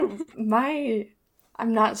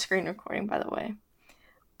I'm not screen recording, by the way.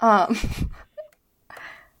 Um,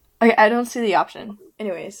 okay, I don't see the option.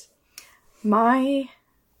 Anyways, my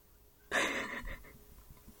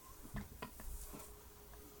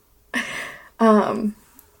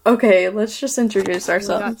okay, let's just introduce We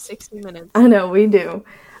ourselves. got 60 minutes. I know we do.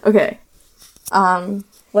 Okay.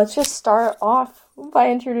 Let's just start off by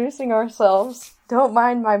introducing ourselves. Don't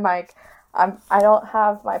mind my mic. I don't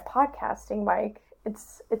have my podcasting mic.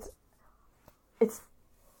 It's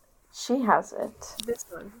she has it. This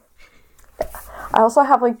one. I also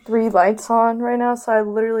have like 3 lights on right now, so I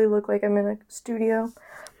literally look like I'm in a studio.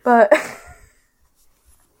 But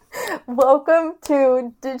welcome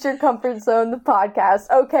to Ditch Your Comfort Zone, the podcast.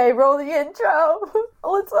 Okay, roll the intro.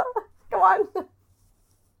 Alyssa, come on.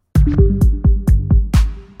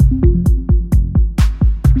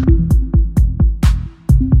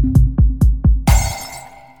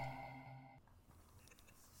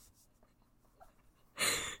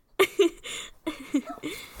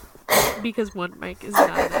 Because one mic is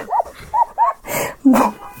not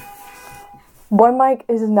enough. One mic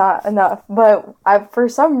is not enough, but for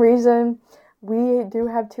some reason, we do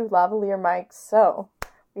have 2 lavalier mics, so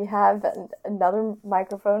we have another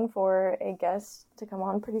microphone for a guest to come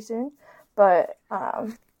on pretty soon, but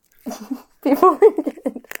before we get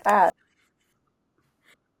into that...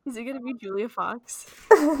 Is it going to be Julia Fox?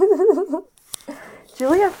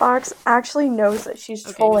 Julia Fox actually knows that she's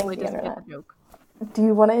trolling the doesn't internet. get the joke. Do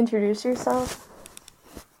you want to introduce yourself?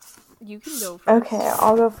 You can go first. Okay,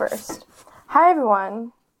 I'll go first. Hi,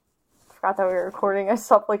 everyone. I forgot that we were recording. I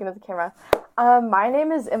stopped looking at the camera. My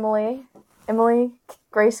name is Emily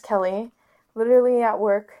Grace Kelly. Literally at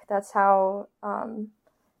work, that's how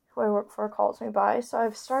who I work for calls me by. So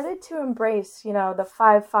I've started to embrace, the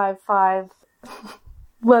 555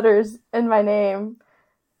 letters in my name.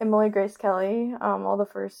 Emily Grace Kelly. All the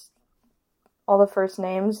first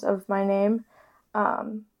names of my name.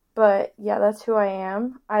 But yeah, that's who I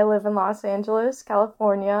am. I live in Los Angeles,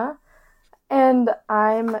 California, and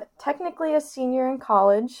I'm technically a senior in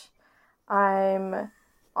college. I'm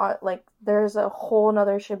there's a whole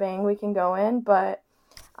nother shebang we can go in, but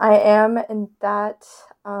I am in that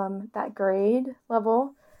grade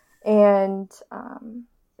level, and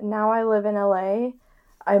now I live in LA.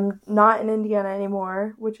 I'm not in Indiana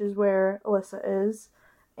anymore, which is where Alyssa is,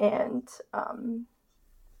 and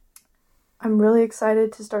I'm really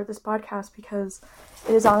excited to start this podcast because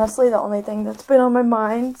it is honestly the only thing that's been on my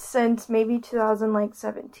mind since maybe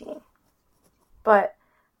 2017. But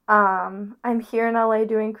I'm here in LA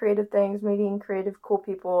doing creative things, meeting creative, cool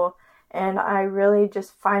people, and I really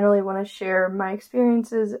just finally want to share my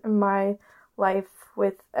experiences and my life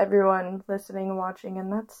with everyone listening and watching,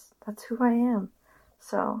 and that's who I am.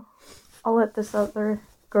 So I'll let this other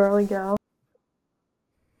girly go.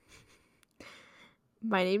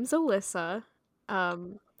 My name's Alyssa.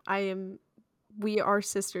 We are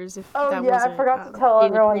sisters. If Oh that yeah, wasn't, I forgot to tell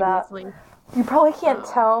everyone that. previously. You probably can't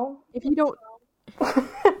tell. If you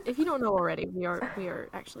don't know already, we are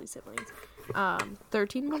actually siblings.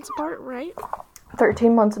 13 months apart, right?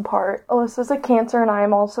 13 months apart. Alyssa's a Cancer and I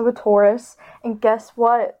am also a Taurus. And guess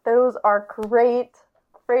what? Those are great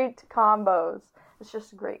combos. It's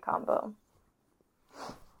just a great combo.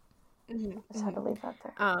 Mm-hmm. Just had to leave that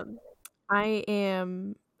there. I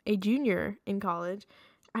am a junior in college.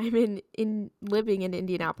 I'm living in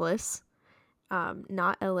Indianapolis,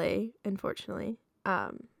 not LA, unfortunately.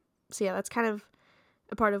 So yeah, that's kind of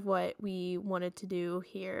a part of what we wanted to do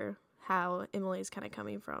here, how Emily's kind of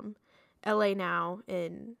coming from LA now,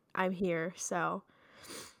 and I'm here, so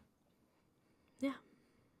yeah.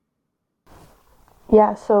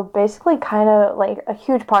 Yeah, so basically kind of like a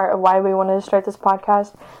huge part of why we wanted to start this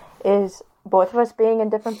podcast is both of us being in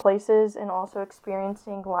different places and also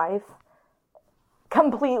experiencing life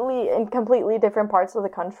completely different parts of the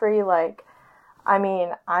country. Like, I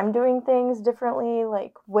mean, I'm doing things differently,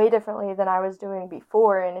 like way differently than I was doing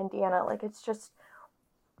before in Indiana. Like, it's just,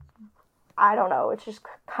 I don't know, it's just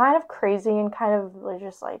kind of crazy and kind of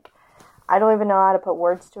just like, I don't even know how to put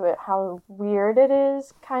words to it, how weird it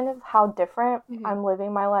is, kind of how different I'm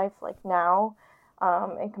living my life like now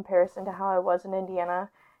in comparison to how I was in Indiana.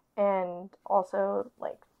 And also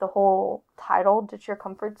like the whole title, Ditch Your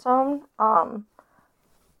Comfort Zone.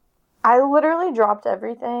 I literally dropped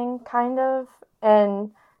everything kind of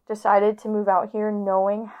and decided to move out here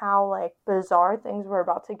knowing how like bizarre things were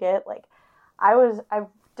about to get. Like I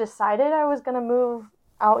decided I was going to move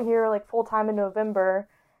out here like full time in November,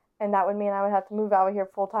 and that would mean I would have to move out here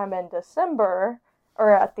full time in December,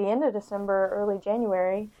 or at the end of December, early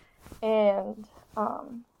January. And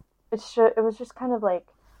it was just kind of like,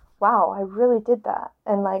 wow, I really did that.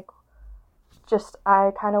 And like, just,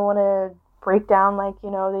 I kind of want to break down, like, you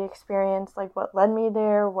know, the experience, like what led me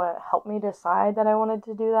there, what helped me decide that I wanted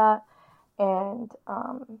to do that, and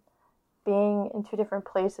being in two different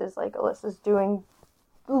places. Like, Alyssa's doing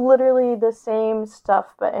literally the same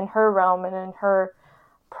stuff, but in her realm and in her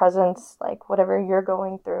presence, like whatever you're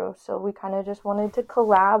going through. So we kind of just wanted to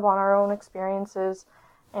collab on our own experiences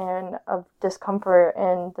and of discomfort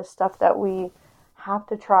and the stuff that we have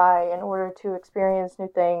to try in order to experience new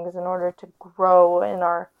things, in order to grow in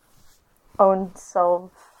our own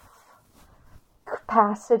self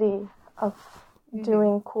capacity of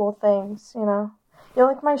doing cool things, you know. You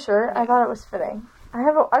like my shirt? I thought it was fitting.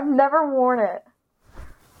 I've never worn it.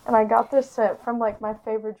 And I got this set from, like, my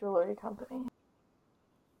favorite jewelry company.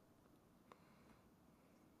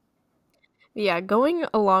 Yeah, going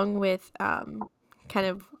along with kind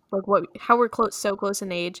of like how we're so close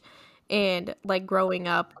in age, and like growing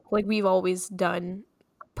up, like we've always done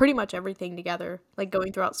pretty much everything together, like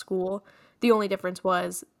going throughout school. The only difference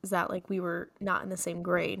is that like we were not in the same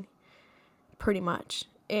grade, pretty much,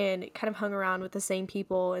 and kind of hung around with the same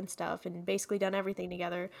people and stuff, and basically done everything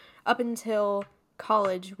together up until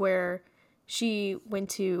college, where she went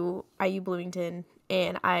to IU Bloomington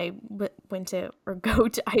and I went to or go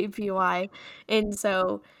to IUPUI, and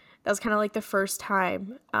so that was kind of like the first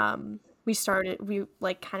time we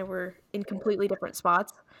like kind of were in completely different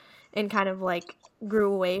spots, and kind of like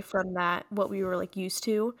grew away from that what we were like used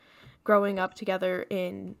to growing up together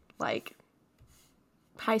in like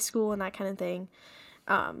high school and that kind of thing.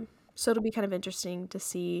 So it'll be kind of interesting to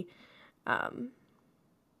see,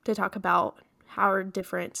 to talk about our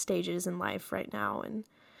different stages in life right now and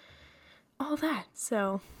all that.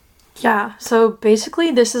 So yeah, so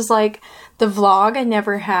basically this is like the vlog I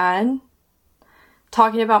never had,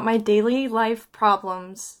 talking about my daily life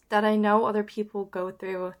problems that I know other people go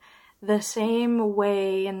through the same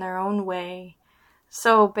way in their own way.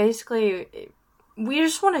 So basically, we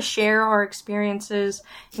just want to share our experiences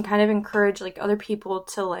and kind of encourage like other people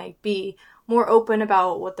to like be more open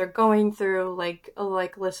about what they're going through, like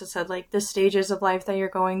Alyssa said, like the stages of life that you're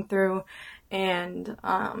going through. And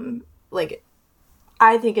like,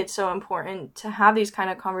 I think it's so important to have these kind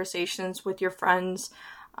of conversations with your friends,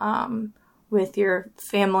 with your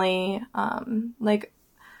family.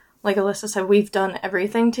 Like Alyssa said, we've done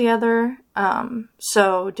everything together.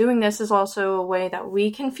 So doing this is also a way that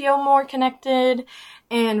we can feel more connected.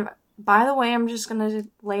 And by the way, I'm just going to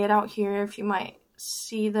lay it out here if you might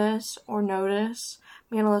see this or notice.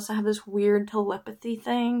 Me and Alyssa have this weird telepathy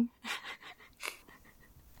thing.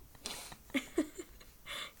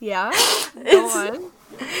 Yeah, go on.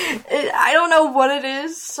 I don't know what it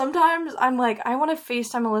is. Sometimes I'm like, I want to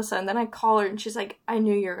FaceTime Alyssa, and then I call her, and she's like, I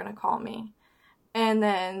knew you were going to call me. And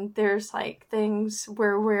then there's like things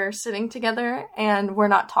where we're sitting together and we're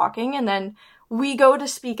not talking, and then we go to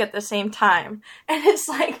speak at the same time. And it's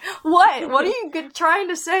like, what? What are you trying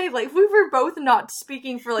to say? Like, we were both not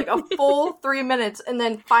speaking for like a full 3 minutes, and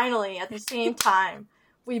then finally at the same time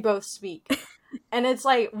we both speak. And it's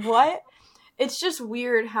like, what? It's just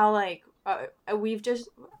weird how like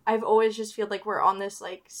I've always just feel like we're on this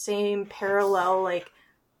like same parallel, like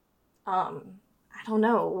I don't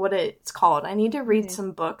know what it's called. I need to read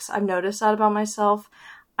some books. I've noticed that about myself.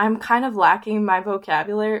 I'm kind of lacking my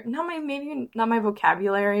vocabulary. Maybe not my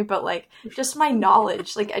vocabulary, but like just my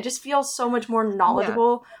knowledge. Like I just feel so much more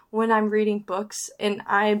knowledgeable when I'm reading books, and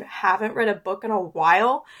I haven't read a book in a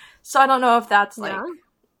while. So I don't know if that's like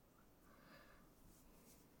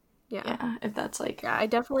Yeah, if that's like... Yeah, I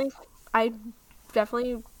definitely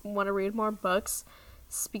want to read more books.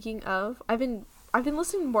 Speaking of, I've been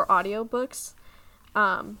listening to more audiobooks,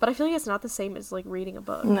 but I feel like it's not the same as like reading a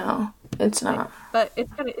book. No, it's not. But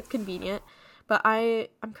it's convenient. But I'm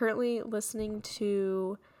currently listening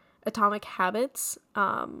to Atomic Habits.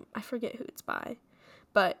 I forget who it's by,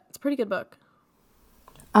 but it's a pretty good book.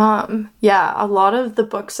 Yeah, a lot of the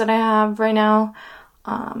books that I have right now,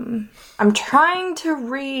 I'm trying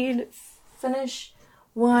to finish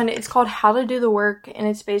one. It's called How to Do the Work, and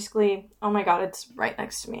it's basically, oh my god, it's right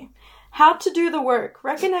next to me. How to do the work.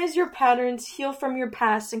 Recognize your patterns, heal from your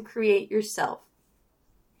past, and create yourself.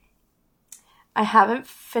 I haven't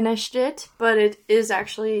finished it, but it is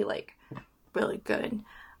actually, like, really good,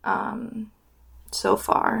 so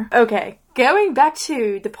far. Okay, going back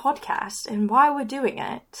to the podcast and why we're doing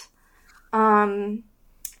it.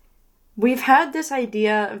 We've had this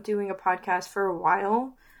idea of doing a podcast for a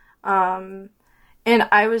while, and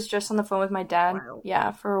I was just on the phone with my dad. Wow.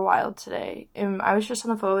 Yeah, for a while today. And I was just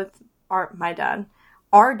on the phone with our dad.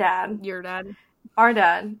 Your dad? Our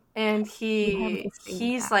dad. And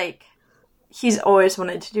he's like, he's always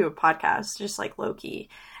wanted to do a podcast, just like low-key.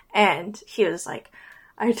 And he was like,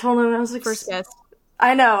 I told him, I was like, First guest.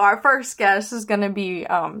 I know, our first guest is gonna be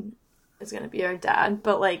our dad.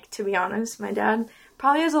 But, like, to be honest, my dad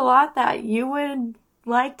probably has a lot that you would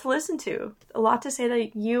like to listen to. A lot to say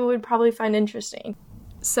that you would probably find interesting.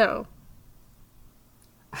 So,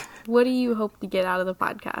 what do you hope to get out of the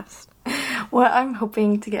podcast? What I'm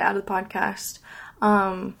hoping to get out of the podcast,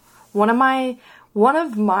 one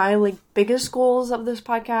of my like biggest goals of this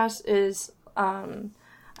podcast is, I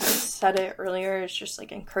said it earlier, it's just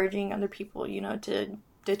like encouraging other people, you know, to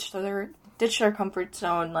ditch their comfort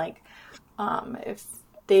zone. Like, if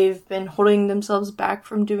they've been holding themselves back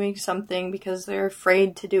from doing something because they're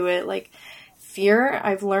afraid to do it, like, fear,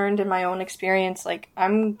 I've learned in my own experience, like, I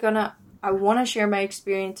want to share my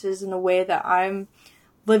experiences in a way that I'm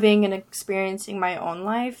living and experiencing my own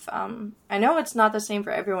life. I know it's not the same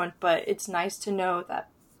for everyone, but it's nice to know that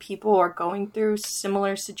people are going through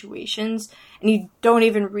similar situations and you don't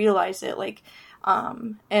even realize it. Like,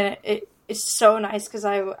 and it's so nice because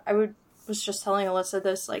was just telling Alyssa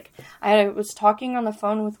this, like, I was talking on the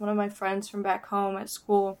phone with one of my friends from back home at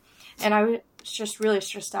school, and I was just really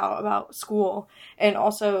stressed out about school. And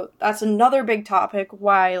also, that's another big topic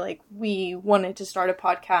why, like, we wanted to start a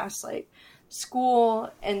podcast, like,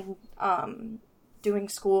 school and doing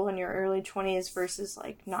school in your early 20s versus,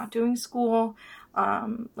 like, not doing school.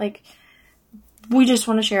 Like, we just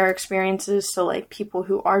want to share our experiences so, like, people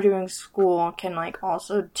who are doing school can, like,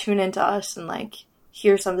 also tune into us and, like,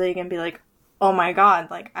 hear something and be like, oh my god,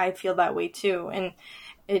 like, I feel that way too. And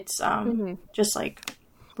it's just, like,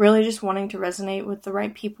 really just wanting to resonate with the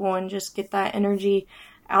right people and just get that energy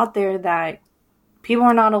out there that people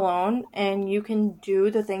are not alone and you can do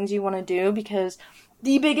the things you want to do. Because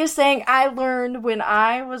the biggest thing I learned when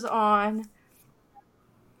I was on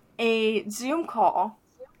a Zoom call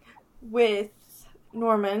with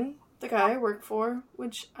Norman, the guy I work for,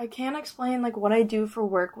 which I can't explain, like, what I do for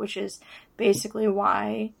work, which is basically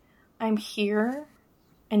why I'm here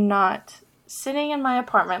and not sitting in my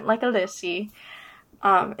apartment like Alyssa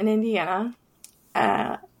in Indiana,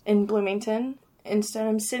 in Bloomington. Instead,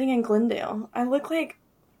 I'm sitting in Glendale. I look like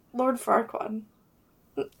Lord Farquaad.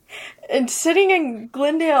 And sitting in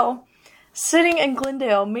Glendale,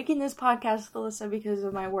 making this podcast with Alyssa because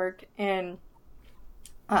of my work. And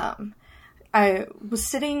I was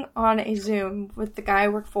sitting on a Zoom with the guy I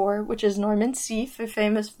work for, which is Norman Seif, a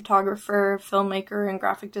famous photographer, filmmaker, and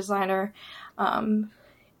graphic designer.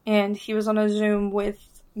 And he was on a Zoom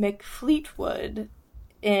with Mick Fleetwood,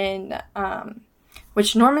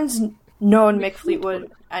 which Norman's known Mick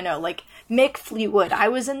Fleetwood. I know, like, Mick Fleetwood. I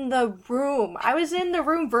was in the room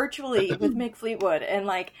virtually with Mick Fleetwood, and,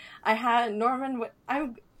 like, I had Norman,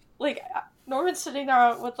 Norman's sitting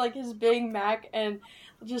there with, like, his big Mac, and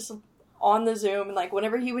just on the Zoom, and, like,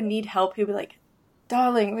 whenever he would need help, he'd be like,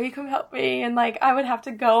 darling, will you come help me? And, like, I would have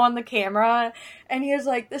to go on the camera, and he was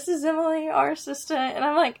like, this is Emily, our assistant, and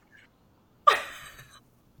I'm like,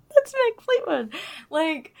 that's Mick Fleetwood.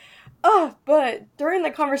 Like, but during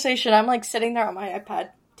the conversation, I'm, like, sitting there on my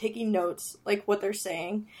iPad, taking notes, like, what they're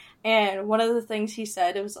saying, and one of the things he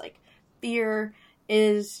said, it was, like, fear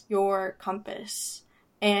is your compass,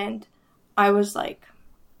 and I was like,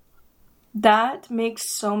 that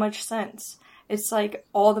makes so much sense. It's like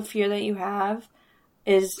all the fear that you have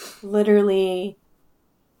is literally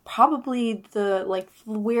probably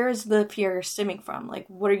where is the fear stemming from? Like,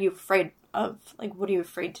 what are you afraid of? Like, what are you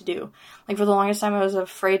afraid to do? Like, for the longest time, I was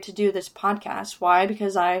afraid to do this podcast. Why?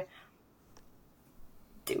 Because I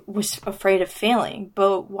was afraid of failing.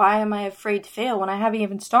 But why am I afraid to fail when I haven't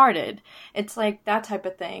even started? It's like that type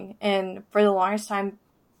of thing. And for the longest time,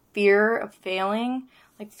 fear of failing,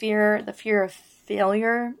 like the fear of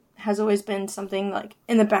failure has always been something, like,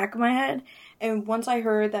 in the back of my head. And once I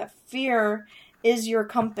heard that fear is your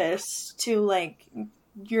compass to, like,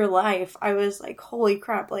 your life, I was like, holy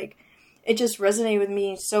crap, like, it just resonated with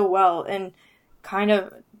me so well. And kind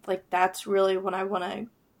of, like, that's really what I want to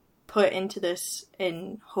put into this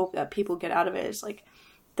and hope that people get out of it, is, like,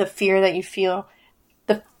 the fear that you feel.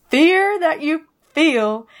 The fear that you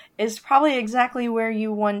feel is probably exactly where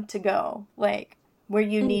you want to go, like, where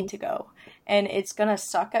you need to go. And it's gonna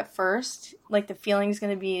suck at first. Like, the feeling's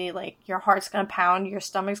gonna be, like, your heart's gonna pound, your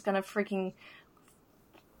stomach's gonna freaking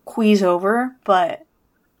quease over, but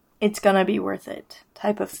it's gonna be worth it,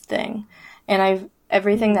 type of thing. And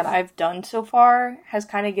everything that I've done so far has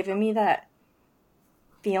kind of given me that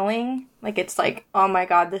feeling. Like, it's like, oh my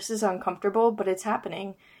god, this is uncomfortable, but it's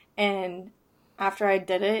happening. And after I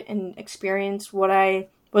did it and experienced what I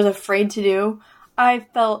was afraid to do, I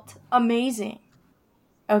felt amazing.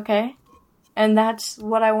 Okay? And that's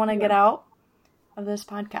what I want to get out. of this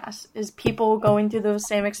podcast, is people going through those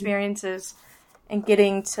same experiences and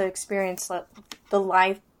getting to experience the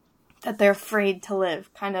life that they're afraid to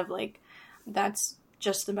live. Kind of like, that's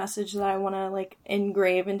just the message that I want to like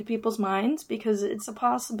engrave into people's minds, because it's a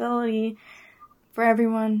possibility for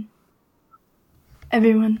everyone.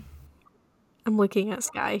 Everyone. I'm looking at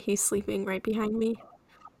Sky. He's sleeping right behind me.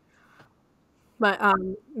 But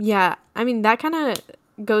yeah, I mean, that kind of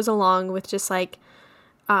goes along with just like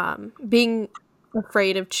being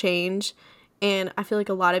afraid of change. And I feel like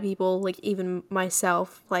a lot of people, like even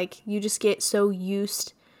myself, like you just get so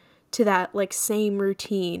used to that like same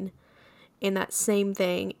routine and that same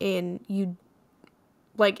thing, and you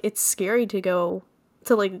like, it's scary to go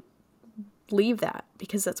to like leave that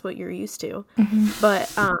because that's what you're used to.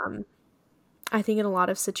 But I think in a lot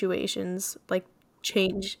of situations, like,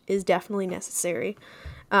 change is definitely necessary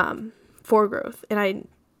for growth. And I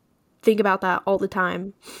think about that all the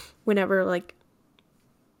time whenever, like,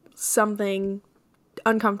 something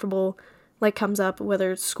uncomfortable, like, comes up,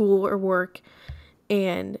 whether it's school or work,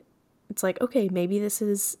 and it's like, okay, maybe this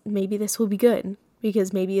will be good,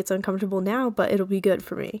 because maybe it's uncomfortable now, but it'll be good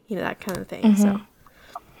for me, you know, that kind of thing. So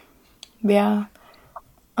yeah.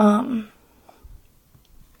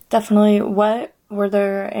 Definitely. Were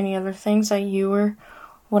there any other things that you were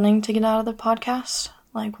wanting to get out of the podcast?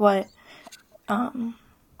 Like what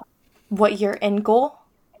your end goal?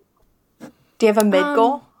 Do you have a mid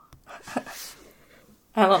goal?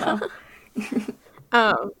 I don't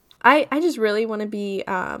know. I just really want to be,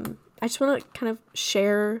 I just want to kind of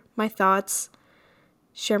share my thoughts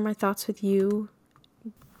with you.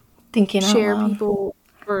 Thinking out share loud. people,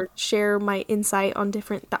 or share my insight on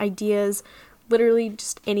different ideas, literally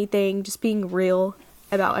just anything, just being real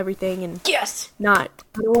about everything. And yes, I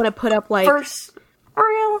don't want to put up like first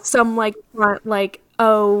real some like front, like,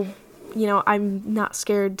 oh, you know, I'm not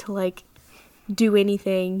scared to like do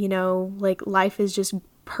anything, you know, like life is just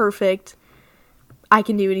perfect, I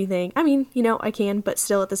can do anything. I mean, you know, I can, but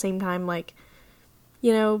still at the same time, like,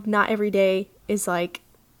 you know, not every day is like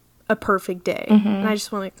a perfect day. And I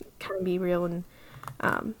just want to kind of be real and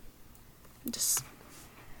just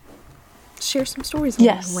share some stories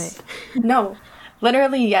along the way. No,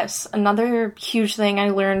 literally, yes. Another huge thing I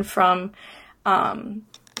learned from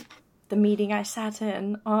the meeting I sat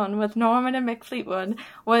in on with Norman and Mick Fleetwood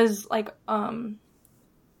was like, and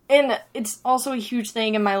it's also a huge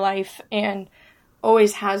thing in my life and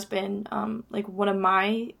always has been, like one of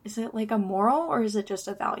my, is it like a moral or is it just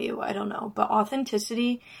a value? I don't know. But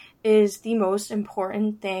authenticity is the most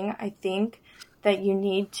important thing, I think, that you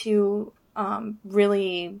need to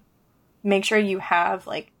really make sure you have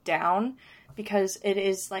like down, because it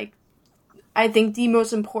is like, I think, the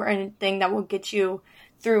most important thing that will get you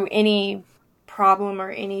through any problem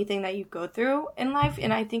or anything that you go through in life.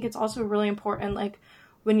 And I think it's also really important, like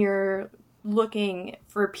when you're looking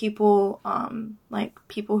for people, like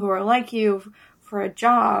people who are like you for a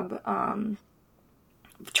job,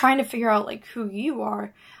 trying to figure out like who you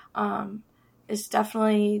are, is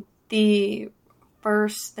definitely the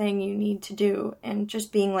first thing you need to do. And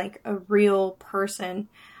just being like a real person,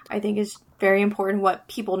 I think, is very important, what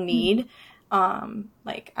people need.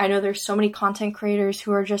 Like, I know there's so many content creators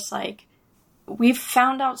who are just like, we've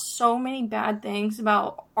found out so many bad things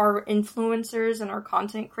about our influencers and our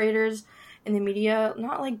content creators in the media.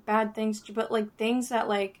 Not like bad things, but like things that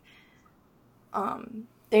like,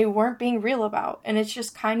 they weren't being real about. And it's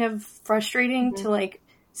just kind of frustrating to like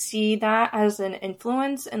see that as an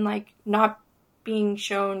influence and like not being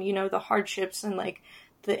shown, you know, the hardships and like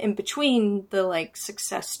the in between, the like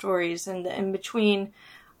success stories and the in between,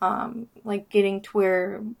 like getting to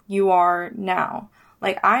where you are now.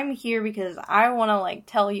 Like, I'm here because I want to like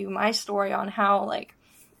tell you my story on how like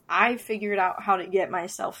I figured out how to get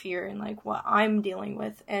myself here and like what I'm dealing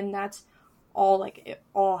with. And that's all, like, it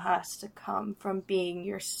all has to come from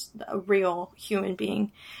being a real human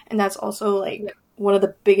being. And that's also like one of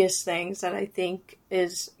the biggest things that I think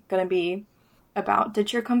is going to be about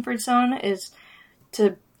ditch your comfort zone. Is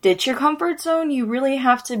to ditch your comfort zone, you really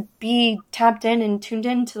have to be tapped in and tuned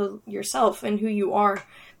into yourself and who you are,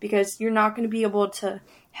 because you're not going to be able to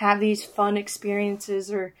have these fun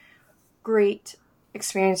experiences or great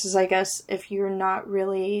experiences, I guess, if you're not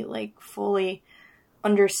really like fully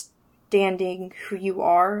understanding who you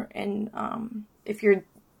are. And if you're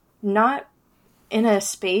not in a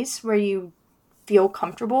space where you feel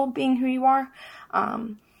comfortable being who you are,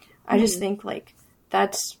 I just think like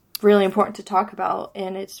that's really important to talk about.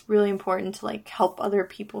 And it's really important to like help other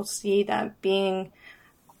people see that being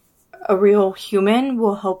a real human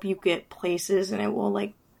will help you get places, and it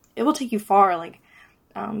will take you far, like,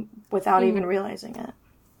 without even realizing it.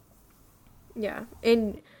 Yeah.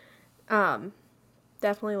 And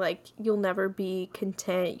definitely, like, you'll never be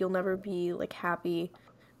content, you'll never be, like, happy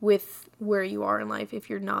with where you are in life if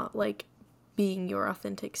you're not, like, being your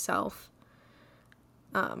authentic self.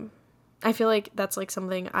 I feel like that's, like,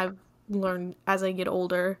 something I've learned as I get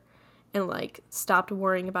older and, like, stopped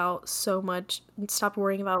worrying about so much, stopped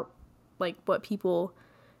worrying about, like, what people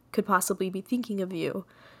could possibly be thinking of you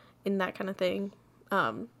and that kind of thing.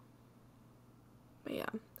 But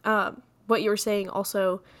yeah. What you were saying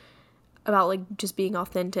also about, like, just being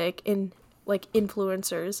authentic and, like,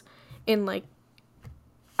 influencers, and, like,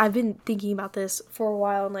 I've been thinking about this for a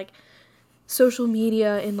while, and, like, social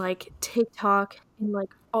media and, like, TikTok and,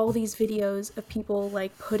 like, all these videos of people,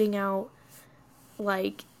 like, putting out,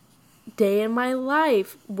 like, day in my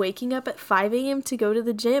life, waking up at 5 a.m. to go to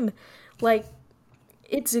the gym. Like,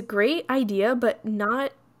 it's a great idea, but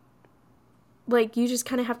not, like, you just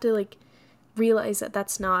kind of have to, like, realize that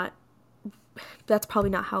that's probably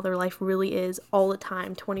not how their life really is all the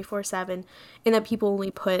time, 24/7, and that people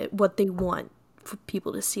only put what they want for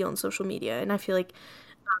people to see on social media. And I feel like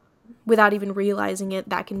without even realizing it,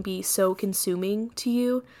 that can be so consuming to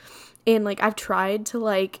you. And, like, I've tried to,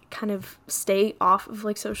 like, kind of stay off of,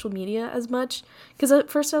 like, social media as much, because at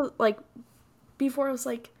first before I was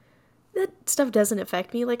like, that stuff doesn't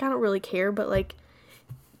affect me, like, I don't really care, but, like,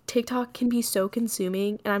 TikTok can be so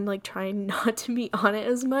consuming, and I'm, like, trying not to be on it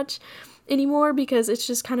as much anymore, because it's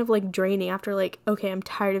just kind of, like, draining after, like, okay, I'm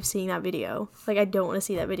tired of seeing that video. Like, I don't want to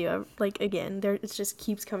see that video, like, again. It just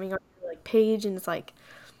keeps coming on your, like, page, and it's like,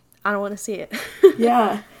 I don't want to see it.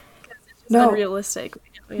 Yeah. It's No. unrealistic,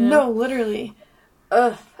 you know? No, literally.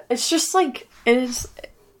 Ugh. It's just like, it is.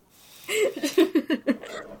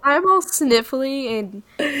 I'm all sniffly and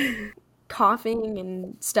coughing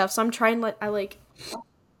and stuff, so I'm trying, like, I, like,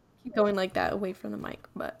 keep going like that away from the mic,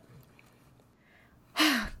 but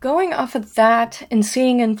Going off of that and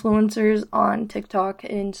seeing influencers on TikTok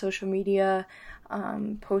and social media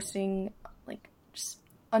posting like just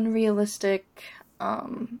unrealistic,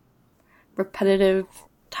 repetitive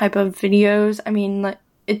type of videos, I mean, like,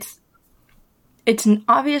 it's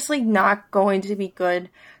obviously not going to be good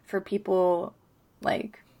for people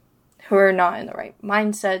like who are not in the right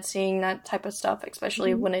mindset seeing that type of stuff,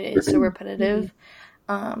 especially when it is so repetitive.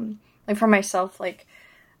 Like, for myself, like,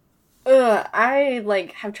 I,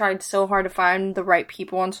 like, have tried so hard to find the right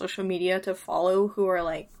people on social media to follow who are,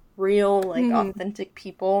 like, real, like, authentic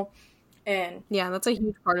people. And yeah, that's a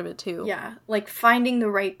huge part of it too. yeah, like, finding the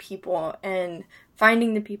right people and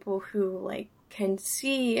finding the people who, like, can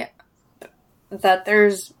see that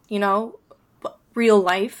there's, you know, real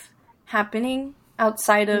life happening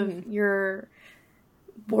outside of your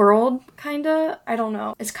world, kinda. I don't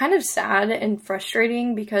know. It's kind of sad and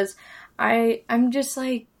frustrating because I'm just,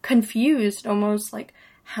 like, confused almost, like,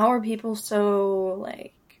 how are people so,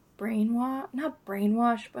 like, not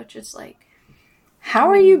brainwashed, but just, like, how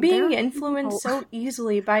are you being influenced so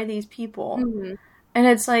easily by these people? And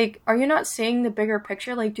it's like, are you not seeing the bigger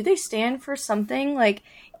picture? Like, do they stand for something? Like,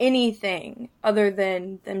 anything other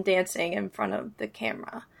than them dancing in front of the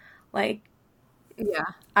camera? Like, yeah,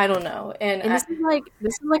 I don't know. And this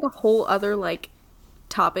is like a whole other, like,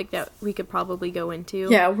 topic that we could probably go into.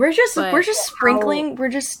 Yeah, we're just sprinkling, we're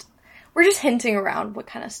just hinting around what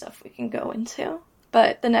kind of stuff we can go into.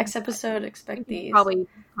 But the next episode, expect these. Probably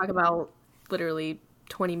talk about literally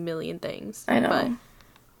 20 million things. I know.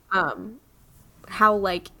 But how,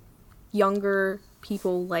 like, younger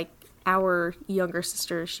people, like our younger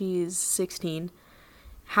sister, she's 16,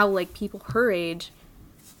 how, like, people her age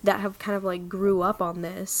that have kind of, like, grew up on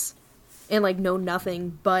this and, like, know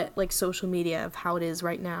nothing but, like, social media of how it is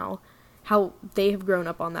right now, how they have grown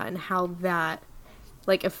up on that and how that,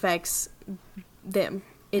 like, affects them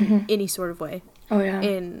in any sort of way. Oh, yeah.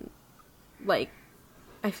 And, like,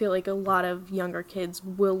 I feel like a lot of younger kids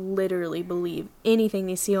will literally believe anything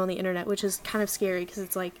they see on the internet, which is kind of scary because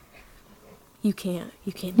it's like, you can't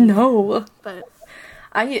do No. that.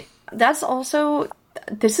 But that's also,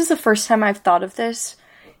 this is the first time I've thought of this,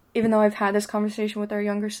 even though I've had this conversation with our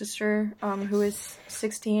younger sister, who is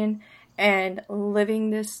 16, and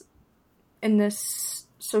living this, in this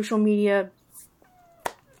social media,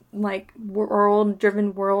 like,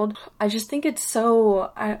 driven world, I just think it's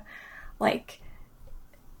so,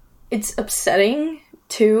 it's upsetting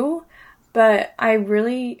too, but I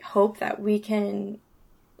really hope that we can,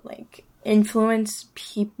 like, influence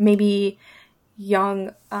maybe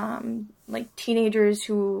young, like, teenagers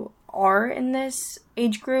who are in this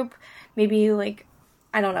age group. Maybe, like,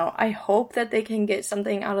 I don't know, I hope that they can get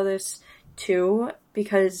something out of this too,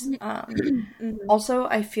 because also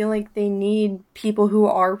I feel like they need people who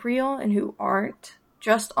are real and who aren't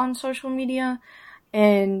just on social media,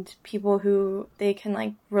 and people who they can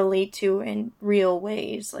like relate to in real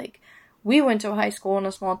ways. Like, we went to high school in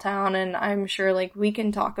a small town, and I'm sure like we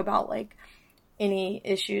can talk about like any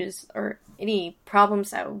issues or any problems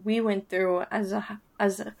that we went through as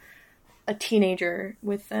a teenager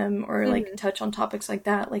with them, or like touch on topics like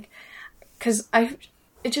that, like, because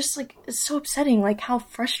it just like, it's so upsetting like how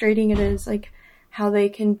frustrating it is, like how they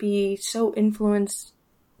can be so influenced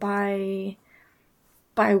by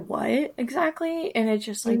what exactly, and it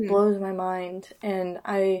just like blows my mind. And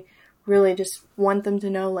I really just want them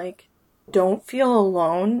to know, like, don't feel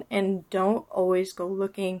alone, and don't always go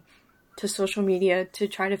looking to social media to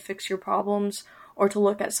try to fix your problems, or to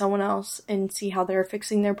look at someone else and see how they're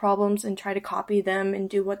fixing their problems and try to copy them and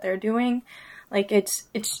do what they're doing. Like, it's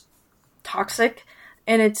toxic,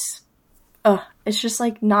 and it's just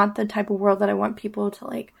like not the type of world that I want people to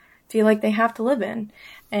like feel like they have to live in.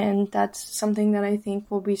 And that's something that I think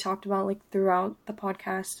will be talked about like throughout the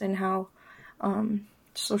podcast, and how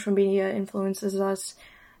social media influences us,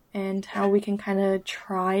 and how we can kind of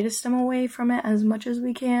try to stem away from it as much as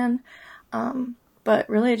we can. But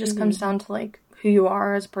really it just comes down to like who you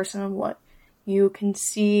are as a person, and what you can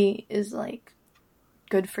see is like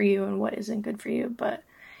good for you and what isn't good for you. But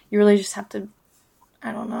you really just have to,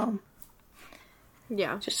 I don't know.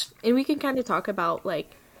 Yeah. And we can kind of talk about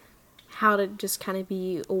like how to just kind of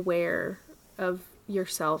be aware of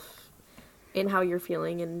yourself and how you're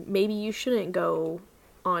feeling, and maybe you shouldn't go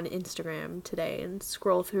on Instagram today and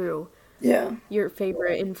scroll through your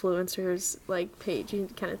favorite influencers like page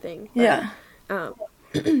kind of thing. But,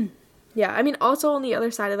 yeah, I mean, also on the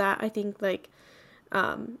other side of that, I think like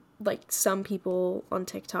some people on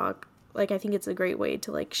TikTok, like, I think it's a great way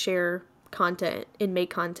to like share content and make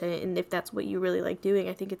content, and if that's what you really like doing,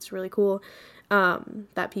 I think it's really cool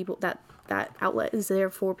that people that outlet is there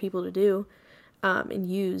for people to do and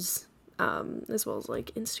use, as well as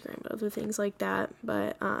like Instagram and other things like that.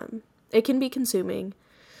 But it can be consuming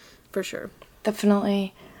for sure.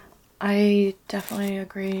 Definitely. I definitely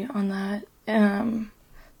agree on that.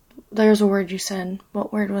 There's a word you said.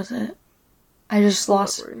 What word was it? I just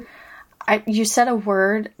lost. You said a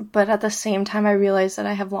word, but at the same time I realized that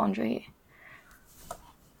I have laundry.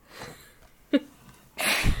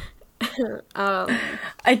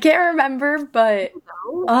 I can't remember, but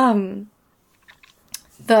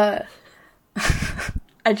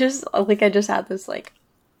I just had this like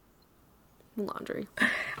laundry.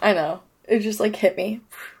 I know. It just like hit me.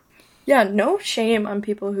 Yeah, no shame on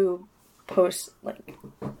people who post like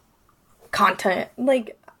content.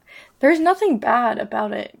 Like, there's nothing bad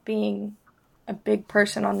about it being a big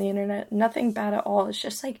person on the internet. Nothing bad at all. It's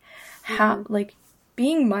just like how like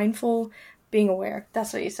being mindful, being aware.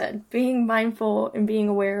 That's what you said. Being mindful and being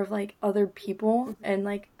aware of like other people, and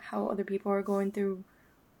like how other people are going through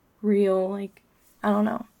real, like, I don't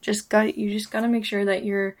know. You just gotta make sure that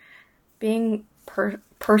you're being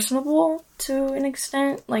personable to an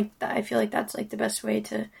extent. Like, I feel like that's like the best way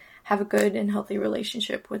to have a good and healthy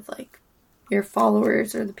relationship with like your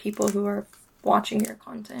followers or the people who are watching your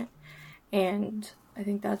content. And I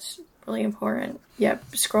think that's really important.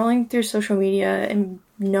 Yep, scrolling through social media and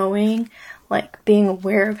knowing, like, being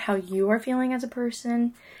aware of how you are feeling as a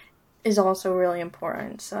person is also really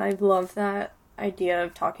important. So I love that idea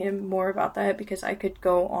of talking more about that, because I could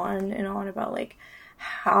go on and on about like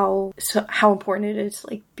how important it is to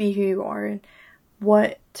like be who you are, and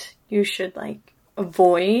what you should like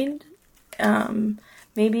avoid.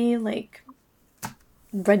 Maybe like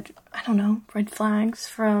red flags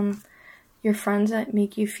from your friends that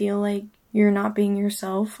make you feel like you're not being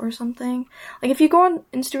yourself or something. Like, if you go on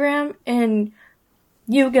Instagram and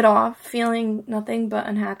you get off feeling nothing but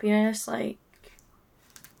unhappiness, like,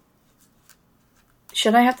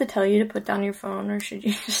 should I have to tell you to put down your phone, or should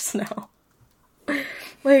you just know?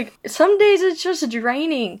 Like, some days it's just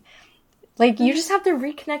draining. Like, you just have to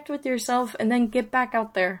reconnect with yourself and then get back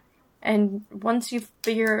out there. And once you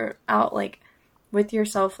figure out, like, with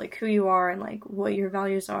yourself, like, who you are and, like, what your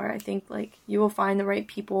values are, I think, like, you will find the right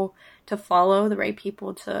people to follow, the right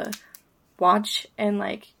people to watch, and,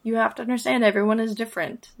 like, you have to understand everyone is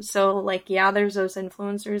different. So, like, yeah, there's those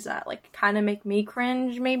influencers that, like, kind of make me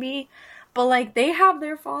cringe, maybe, but, like, they have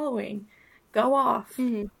their following. Go off.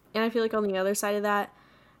 Mm-hmm. And I feel like on the other side of that,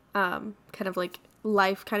 kind of, like,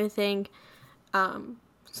 life kind of thing,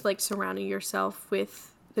 it's, like, surrounding yourself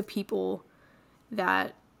with the people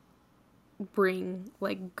that bring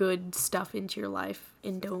like good stuff into your life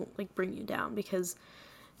and don't like bring you down, because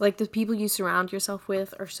like the people you surround yourself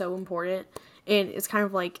with are so important. And it's kind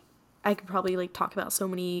of like, I could probably like talk about so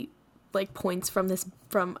many like points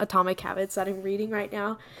from Atomic Habits that I'm reading right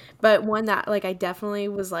now, but one that like I definitely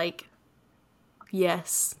was like,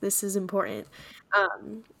 yes, this is important,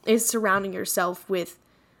 is surrounding yourself with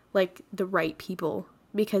like the right people,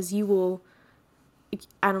 because you will,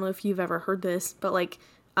 I don't know if you've ever heard this, but like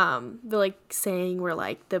the like saying where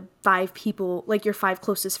like the 5 people, like your 5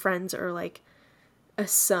 closest friends are like a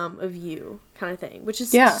sum of you kind of thing, which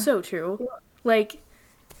is so true. Like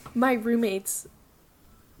my roommates,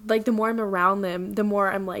 like the more I'm around them, the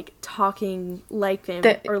more I'm like talking like them,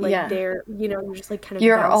 or like they're, you know, you're just like kind of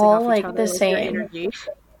you're bouncing all off like each other, the like, same energy.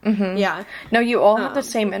 Yeah. No, you all have the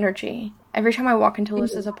same energy. Every time I walk into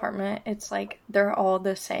Alyssa's apartment, it's like they're all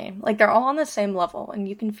the same. Like they're all on the same level, and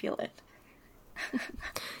you can feel it.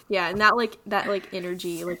 Yeah, and that like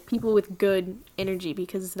energy, like people with good energy,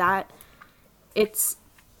 because that it's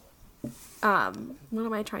what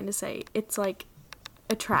am I trying to say? It's like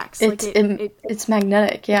attracts. It's like it's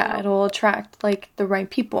magnetic. Yeah, it'll attract like the right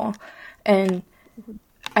people, and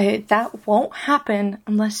that won't happen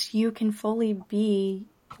unless you can fully be,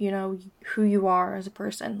 you know, who you are as a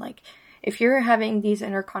person. Like if you're having these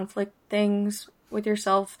inner conflict things with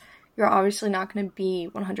yourself, you're obviously not going to be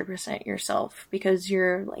 100% yourself, because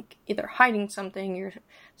you're like either hiding something, you're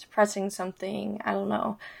suppressing something, I don't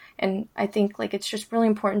know. And I think like it's just really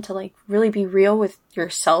important to like really be real with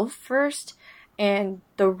yourself first, and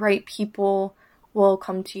the right people will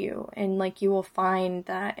come to you, and like you will find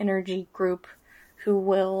that energy group who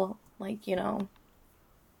will, like, you know,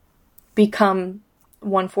 become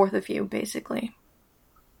 1/4 of you, basically.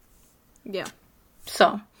 Yeah.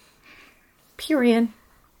 So, period.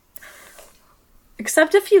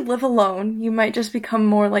 Except if you live alone, you might just become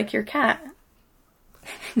more like your cat.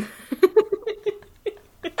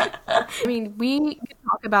 I mean, we could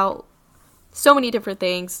talk about so many different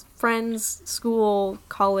things: friends, school,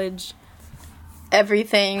 college,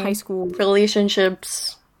 everything, high school,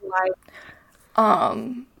 relationships, life,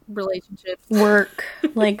 relationships, work,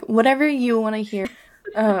 like whatever you want to hear.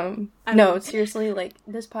 No, seriously, like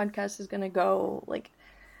this podcast is gonna go like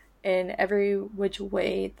in every which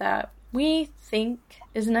way that we think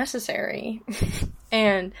is necessary.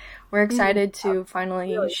 And we're excited to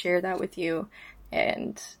finally share that with you.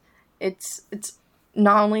 And it's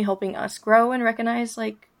not only helping us grow and recognize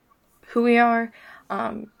like who we are,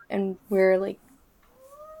 and we're like,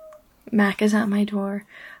 Mac is at my door,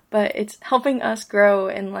 but it's helping us grow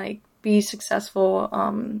and like be successful,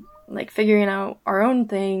 like figuring out our own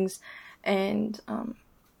things, and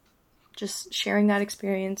just sharing that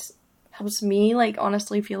experience helps me like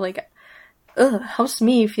honestly feel like helps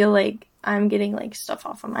me feel like I'm getting like stuff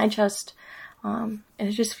off of my chest, and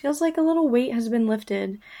it just feels like a little weight has been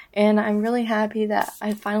lifted, and I'm really happy that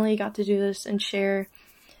I finally got to do this and share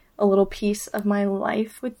a little piece of my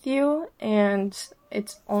life with you, and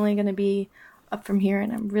it's only going to be up from here,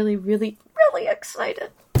 and I'm really, really, really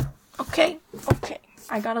excited. Okay,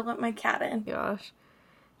 I gotta let my cat in. Gosh.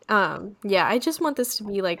 Yeah, I just want this to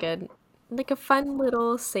be like a fun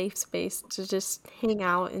little safe space to just hang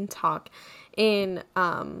out and talk. And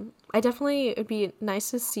I definitely, it'd be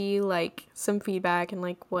nice to see like some feedback and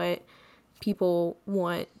like what people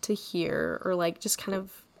want to hear, or like just kind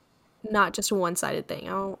of not just a one-sided thing.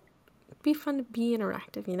 It'd be fun to be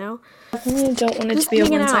interactive, you know? Definitely don't want it to be a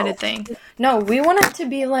one-sided thing. No, we want it to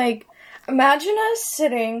be like, imagine us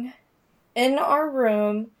sitting in our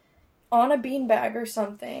room on a beanbag or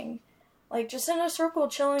something, like just in a circle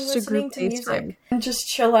chilling, just listening to music time, and just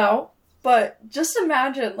chill out. But just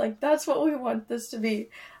imagine, like, that's what we want this to be,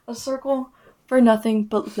 a circle for nothing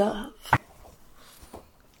but love.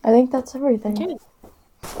 I think that's everything. Okay.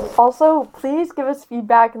 Also, please give us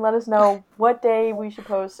feedback and let us know what day we should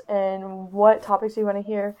post and what topics you want to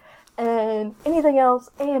hear and anything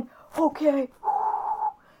else. And okay,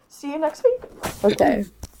 see you next week. Okay.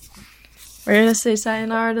 We're gonna say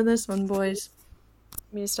sayonara to this one, boys.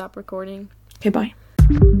 Me to stop recording. Okay, bye.